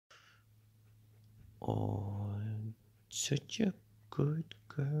Oh, such a good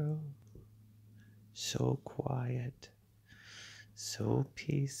girl. So quiet, so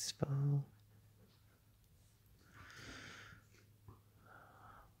peaceful.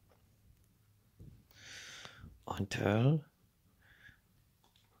 Until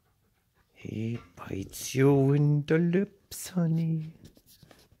he bites you in the lips, honey.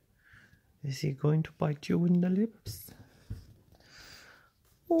 Is he going to bite you in the lips?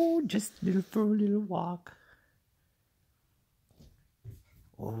 Oh, just for a little walk.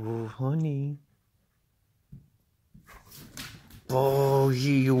 Oh, honey. Oh,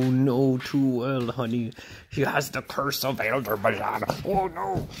 you know too well, honey. He has the curse of Elder Banana. Oh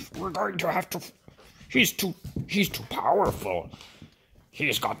no, we're going to have to. He's too powerful.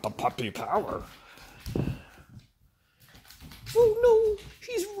 He's got the puppy power. Oh no,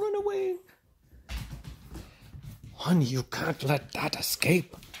 he's run away. Honey, you can't let that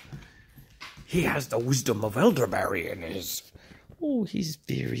escape. He has the wisdom of elderberry in his. Oh, he's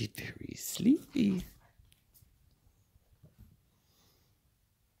very, very sleepy.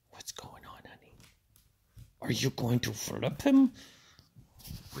 What's going on, honey? Are you going to flip him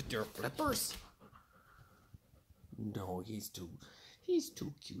with your flippers? No, he's too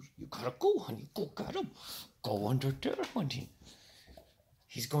cute. You gotta go, honey. Go get him. Go under there, honey.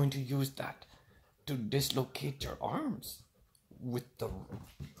 He's going to use that to dislocate your arms with the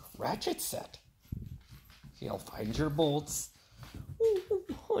ratchet set. He'll find your bolts. Oh,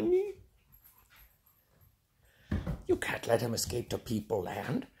 honey. You can't let him escape to People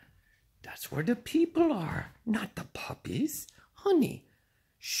Land. That's where the people are, not the puppies. Honey,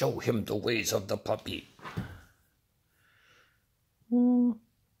 show him the ways of the puppy. Oh,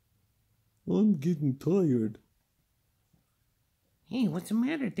 I'm getting tired. Hey, what's the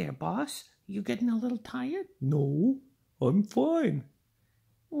matter there, boss? You getting a little tired? No, I'm fine.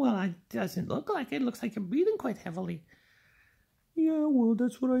 Well, it doesn't look like it. It looks like you're breathing quite heavily. Yeah, well,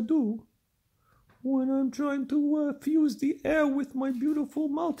 that's what I do when I'm trying to fuse the air with my beautiful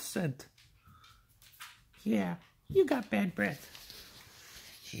mouth scent. Yeah, you got bad breath.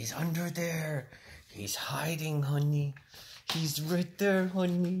 He's under there. He's hiding, honey. He's right there,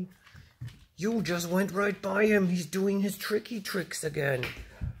 honey. You just went right by him. He's doing his tricky tricks again.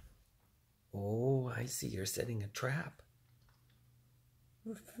 Oh, I see you're setting a trap.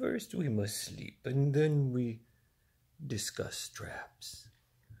 First we must sleep, and then we discuss traps.